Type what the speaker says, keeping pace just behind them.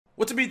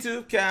What's a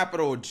B2?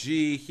 Capital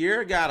G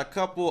here. Got a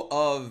couple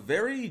of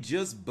very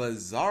just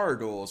bizarre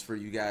duels for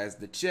you guys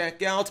to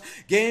check out.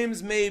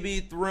 Games may be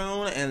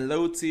thrown and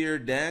low tier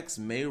decks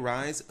may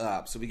rise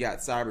up. So we got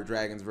Cyber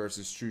Dragons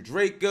versus True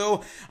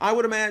Draco. I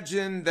would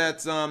imagine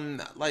that,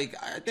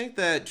 I think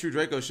that True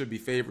Draco should be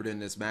favored in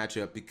this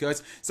matchup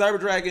because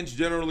Cyber Dragons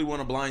generally want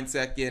to blind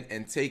second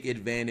and take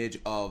advantage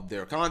of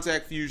their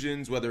contact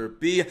fusions, whether it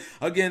be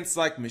against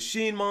like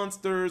machine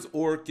monsters,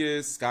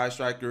 Orcus, Sky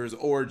Strikers,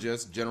 or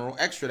just general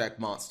extra deck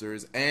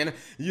monsters. And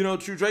you know,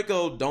 True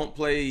Draco don't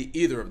play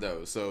either of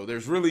those, so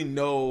there's really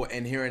no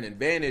inherent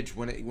advantage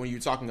when you're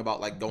talking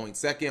about like going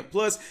second.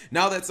 Plus,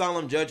 now that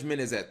Solemn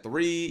Judgment is at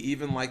 3,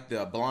 even like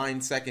the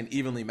blind second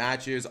evenly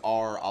matches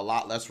are a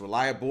lot less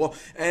reliable.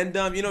 And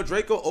you know,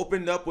 Draco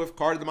opened up with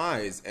Card of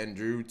Demise and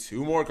drew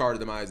 2 more Card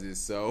of Demises.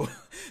 So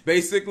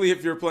basically,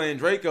 if you're playing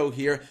Draco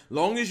here,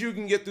 long as you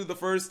can get through the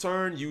first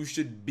turn, you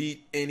should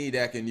beat any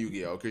deck in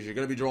Yu-Gi-Oh, because you're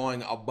gonna be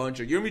drawing you're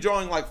gonna be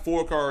drawing like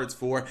 4 cards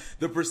for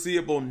the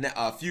foreseeable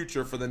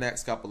future for the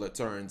next couple of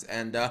turns.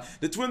 And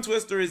the Twin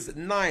Twister is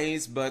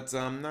nice, but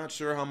I'm not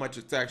sure how much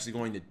it's actually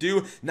going to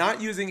do.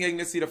 Not using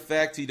Ignis Seed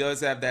effect, he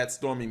does have that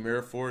Storming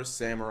Mirror Force,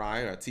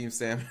 Samurai,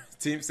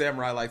 Team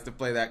Samurai likes to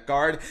play that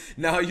card.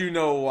 Now you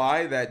know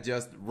why, that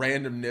just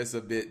randomness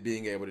of it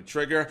being able to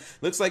trigger.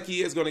 Looks like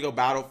he is going to go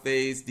battle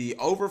phase. The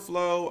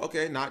Overflow,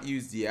 okay, not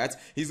used yet.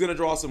 He's going to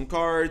draw some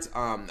cards.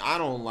 I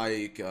don't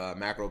like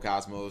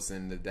Macrocosmos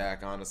in the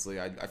deck,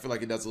 honestly. I feel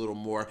like it does a little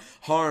more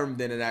harm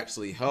than it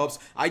actually helps.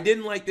 I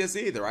didn't like this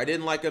either. I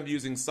didn't like him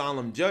using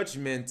Solemn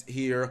Judgment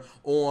here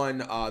on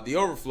the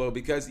Overflow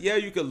because, yeah,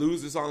 you could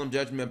lose the Solemn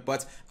Judgment,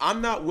 but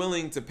I'm not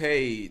willing to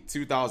pay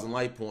 2,000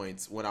 light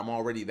points when I'm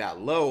already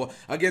that low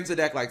against a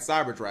deck like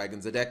Cyber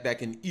Dragons, a deck that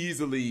can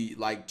easily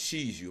like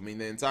cheese you. I mean,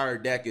 the entire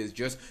deck is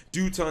just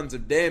do tons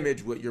of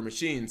damage with your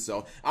machine,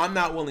 so I'm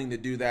not willing to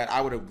do that.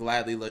 I would have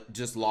gladly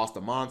just lost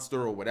a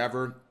monster or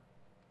whatever.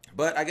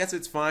 But I guess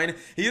it's fine.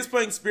 He is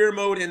playing Spear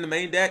Mode in the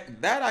main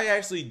deck. That I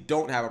actually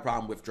don't have a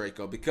problem with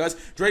Draco, because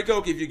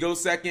Draco, if you go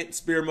second,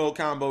 Spear Mode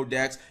combo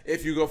decks.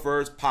 If you go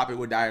first, pop it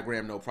with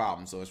Diagram, no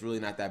problem. So it's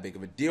really not that big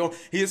of a deal.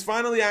 He is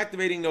finally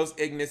activating those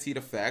Ignis Heat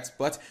effects,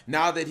 but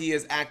now that he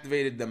has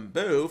activated them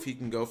both, he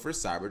can go for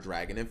Cyber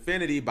Dragon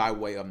Infinity by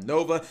way of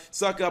Nova.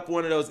 Suck up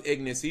one of those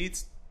Ignis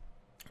Heats,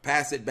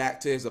 pass it back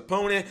to his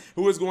opponent,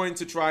 who is going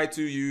to try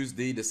to use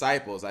the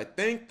Disciples. I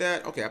think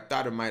that, okay, I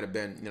thought it might have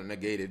been,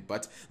 negated,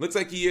 but looks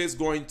like he is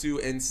going to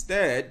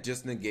instead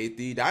just negate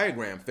the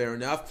Diagram. Fair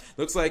enough.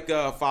 Looks like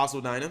Fossil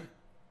Dyna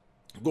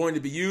going to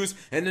be used.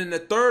 And then the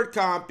third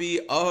copy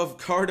of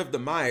Card of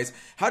Demise.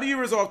 How do you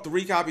resolve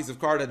 3 copies of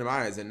Card of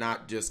Demise and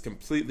not just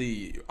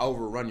completely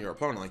overrun your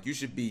opponent? Like, you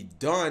should be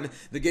done.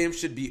 The game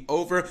should be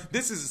over.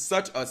 This is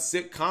such a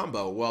sick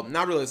combo. Well,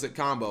 not really a sick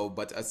combo,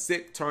 but a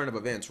sick turn of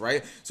events,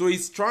 right? So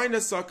he's trying to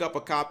suck up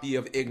a copy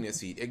of Ignis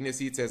Heat. Ignis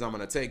Heat says, I'm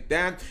going to take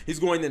that. He's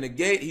going to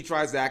negate. He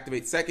tries to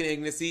activate second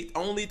Ignis Heat,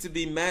 only to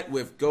be met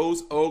with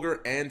Ghost, Ogre,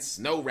 and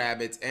Snow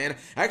Rabbits. And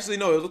actually,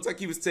 no, it looks like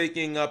he was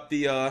taking up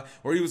the,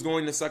 or he was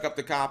going to suck up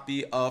the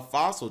copy of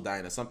Fossil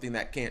Dyna, something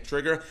that can't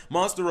trigger.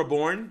 Monster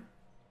Reborn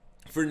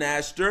for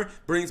Nashter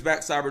brings back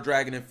Cyber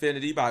Dragon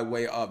Infinity by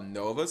way of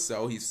Nova,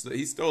 so he's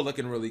still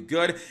looking really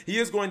good. He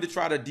is going to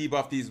try to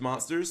debuff these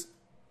monsters.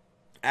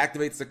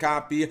 Activates the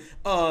copy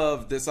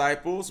of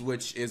Disciples,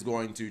 which is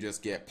going to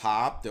just get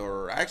popped.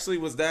 Or actually,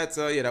 was that,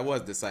 yeah, that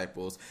was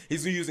Disciples.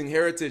 He's using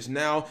Heritage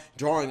now,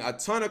 drawing a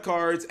ton of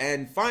cards,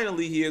 and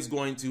finally he is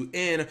going to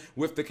end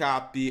with the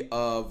copy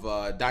of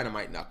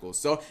Dynamite Knuckles.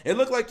 So it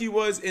looked like he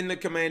was in the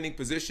commanding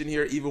position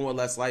here, even with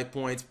less life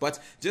points, but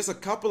just a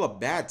couple of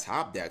bad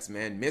top decks,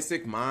 man.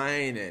 Mystic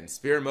Mine and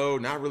Spear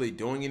Mode not really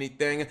doing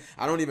anything.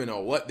 I don't even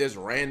know what this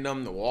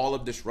random Wall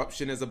of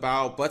Disruption is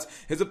about, but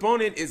his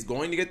opponent is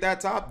going to get that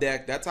top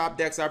deck. That top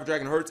deck, Cyber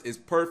Dragon Hurts, is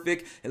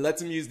perfect. It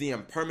lets him use the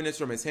impermanence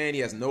from his hand.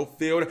 He has no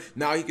field.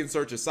 Now he can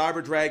search a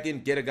Cyber Dragon,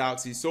 get a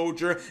Galaxy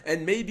Soldier,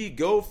 and maybe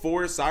go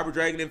for Cyber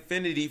Dragon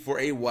Infinity for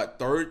a, what,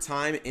 3rd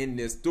time in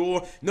this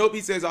duel. Nope, he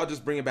says, I'll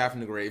just bring it back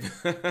from the grave.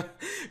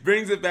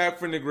 Brings it back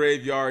from the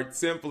graveyard,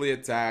 simply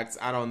attacks.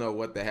 I don't know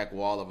what the heck,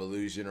 Wall of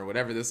Illusion or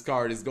whatever this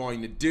card is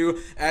going to do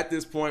at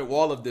this point.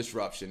 Wall of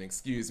Disruption,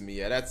 excuse me.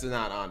 Yeah, that's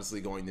not honestly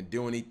going to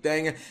do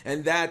anything.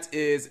 And that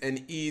is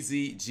an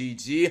easy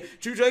GG.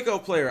 True Draco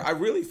player,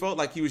 I really felt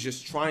like he was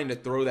just trying to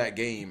throw that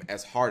game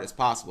as hard as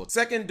possible.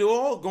 Second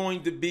duel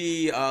going to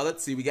be,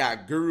 let's see, we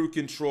got Guru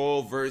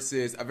Control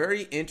versus a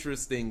very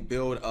interesting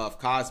build of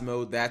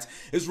Cosmo that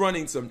is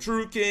running some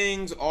True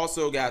Kings,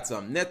 also got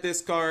some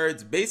Nethys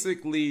cards,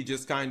 basically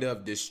just kind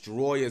of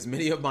destroy as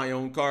many of my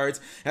own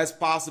cards as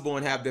possible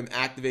and have them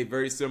activate,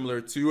 very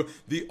similar to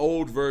the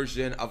old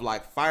version of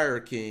like Fire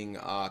King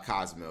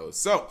Cosmos.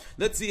 So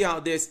let's see how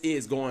this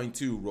is going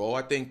to roll.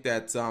 I think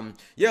that,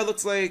 yeah,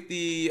 looks like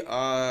the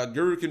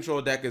Guru Control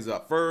deck is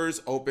up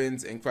first,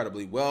 opens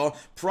incredibly well.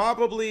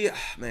 Probably,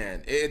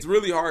 man, it's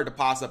really hard to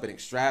pass up an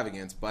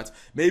Extravagance, but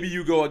maybe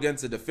you go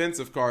against a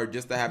defensive card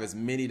just to have as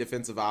many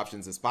defensive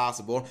options as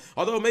possible.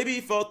 Although maybe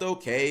he felt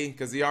okay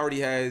because he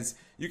already has,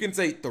 you can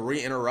say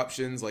 3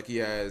 interruptions. Like he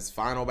has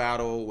Final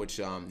Battle, which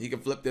he can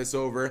flip this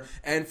over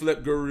and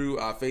flip Guru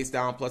face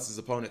down plus his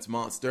opponent's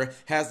monster.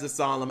 Has the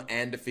Solemn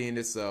and the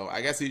Fiendish, so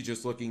I guess he's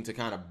just looking to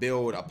kind of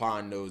build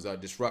upon those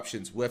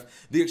disruptions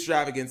with the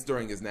Extravagance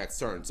during his next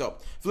turn. So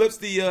flips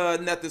the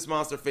net this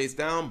monster face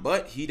down,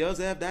 but he does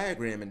have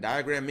Diagram, and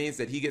Diagram means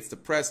that he gets to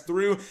press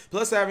through,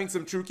 plus having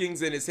some True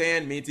Kings in his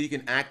hand means he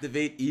can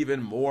activate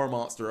even more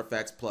monster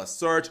effects plus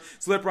search.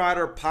 Slip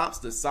Rider pops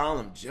the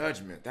Solemn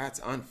Judgment.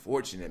 That's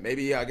unfortunate.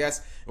 Maybe, I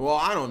guess, well,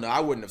 I don't know. I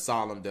wouldn't have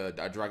Solemned a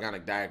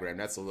Dragonic Diagram.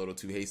 That's a little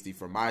too hasty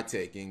for my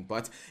taking,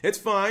 but it's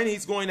fine.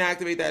 He's going to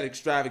activate that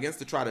Extravagance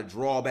to try to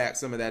draw back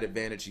some of that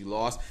advantage he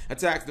lost.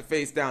 Attacks the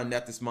face down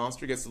net this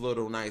monster, gets a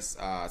little nice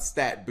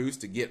stat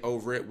boost to get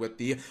over it with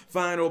the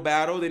Final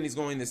Battle. Then he's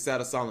going to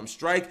set a Solemn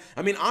Strike.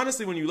 I mean,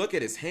 honestly, when you look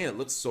at his hand, it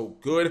looks so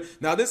good.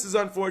 Now, this is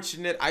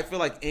unfortunate. I feel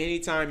like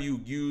anytime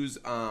you use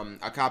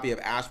a copy of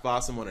Ash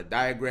Blossom on a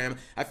diagram,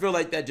 I feel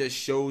like that just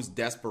shows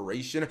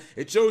desperation.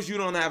 It shows you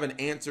don't have an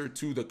answer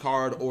to the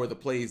card or the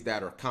plays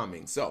that are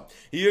coming. So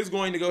he is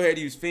going to go ahead and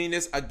use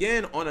Fiendish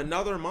again on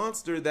another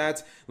monster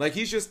that, like,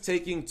 he's just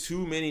taking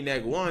too many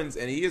neg-1s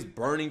and he is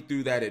burning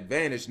through that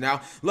advantage.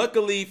 Now,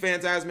 luckily,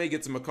 Phantasme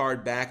gets him a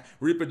card back.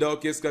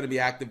 Reapadocus going to be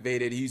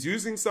activated. He's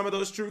using some of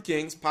those True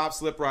Kings. Pop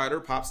Slip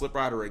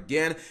Rider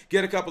again.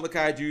 Get a couple of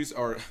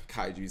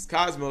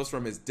Cosmos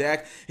from his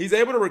deck. He's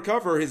able to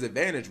recover his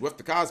advantage with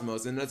the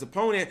Cosmos, and his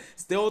opponent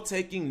still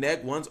taking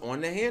neg-1s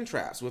on the hand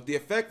traps with the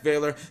Effect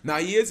Veiler. Now,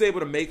 he is able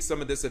to make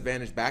some of this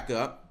advantage back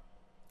up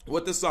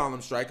with the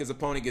Solemn Strike. His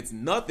opponent gets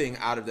nothing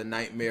out of the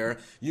Nightmare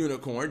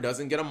Unicorn,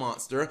 doesn't get a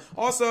monster.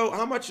 Also,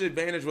 how much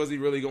advantage was he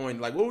really going,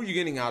 like, what were you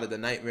getting out of the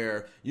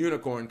Nightmare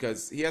Unicorn?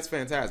 Because he has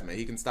Phantasma.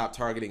 He can stop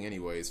targeting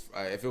anyways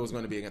if it was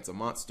going to be against a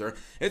monster.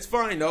 It's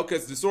fine, though,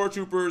 because the Sword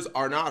Troopers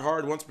are not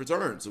hard once per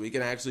turn, so we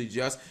can actually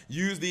just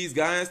use these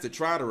guys to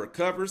try to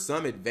recover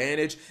some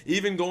advantage,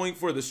 even going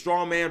for the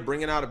Strong Man,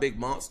 bringing out a big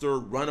monster,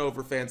 run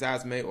over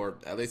Phantasma, or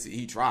at least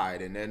he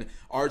tried, and then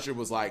Archer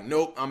was like,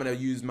 nope, I'm going to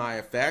use my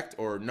effect,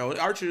 or no,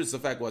 Archer's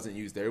effect wasn't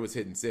used there, it was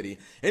Hidden City.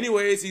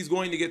 Anyways, he's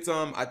going to get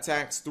some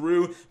attacks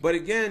through, but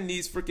again,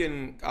 these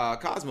freaking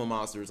Cosmo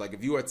monsters, like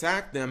if you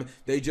attack them,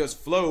 they just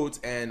float,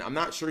 and I'm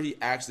not sure he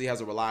actually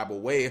has a reliable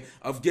way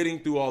of getting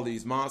through all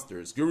these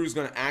monsters. Guru's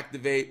going to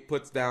activate,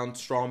 puts down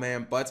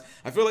Strawman, but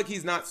I feel like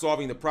he's not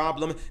solving the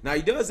problem. Now,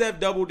 he does have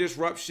double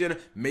disruption.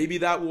 Maybe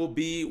that will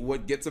be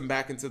what gets him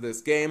back into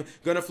this game.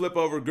 Gonna flip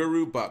over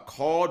Guru, but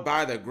called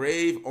by the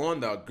grave on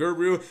the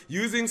Guru.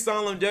 Using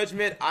Solemn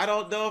Judgment, I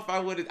don't know if I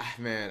would,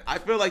 man, I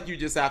feel like you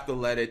just have to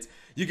let it,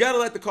 you gotta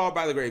let the call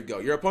by the grave go.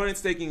 Your opponent's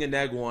taking a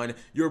neg-1,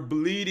 you're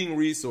bleeding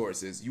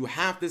resources. You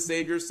have to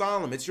save your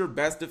Solemn. It's your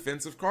best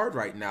defensive card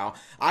right now.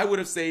 I would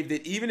have saved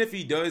it. Even if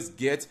he does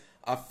get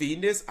a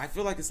Fiendish, I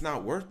feel like it's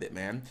not worth it,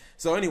 man.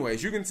 So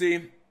anyways, you can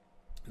see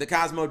the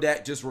Cosmo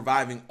deck just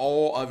reviving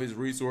all of his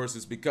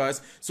resources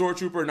because Sword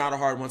Trooper not a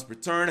hard once per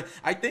turn.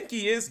 I think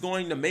he is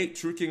going to make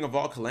True King of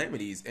all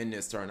Calamities in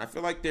this turn. I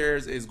feel like there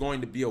is going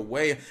to be a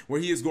way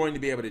where he is going to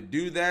be able to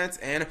do that,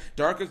 and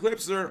Dark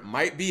Eclipser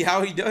might be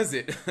how he does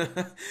it.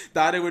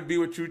 Thought it would be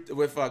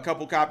with a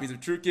couple copies of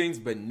True Kings,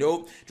 but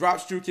nope.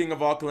 Drops True King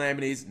of all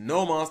Calamities.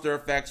 No monster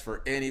effects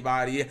for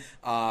anybody.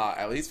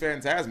 At least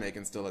Phantasma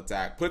can still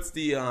attack. Puts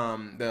the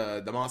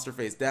monster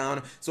face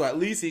down, so at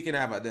least he can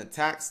have an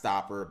attack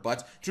stopper,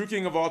 but True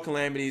King of all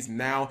Calamities,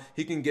 now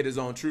he can get his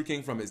own True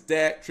King from his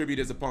deck, tribute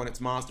his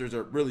opponent's monsters,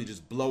 or really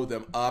just blow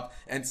them up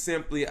and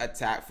simply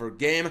attack for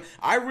game.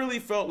 I really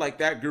felt like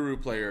that Guru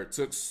player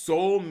took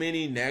so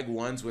many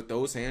neg-1s with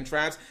those hand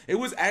traps. It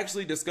was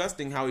actually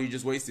disgusting how he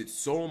just wasted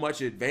so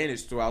much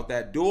advantage throughout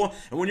that duel.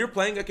 And when you're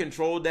playing a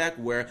control deck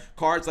where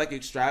cards like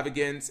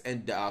Extravagance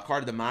and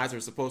Card of Demise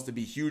are supposed to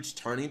be huge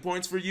turning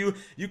points for you,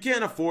 you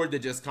can't afford to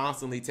just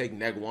constantly take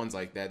neg-1s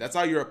like that. That's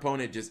how your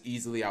opponent just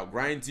easily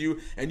outgrinds you,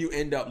 and you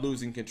end up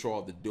losing control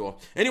of the duel.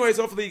 Anyways,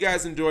 hopefully you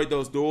guys enjoyed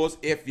those duels.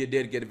 If you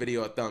did, give a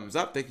video a thumbs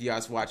up. Thank you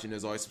guys for watching.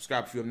 As always,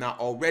 subscribe if you have not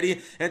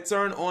already, and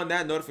turn on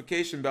that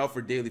notification bell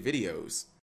for daily videos.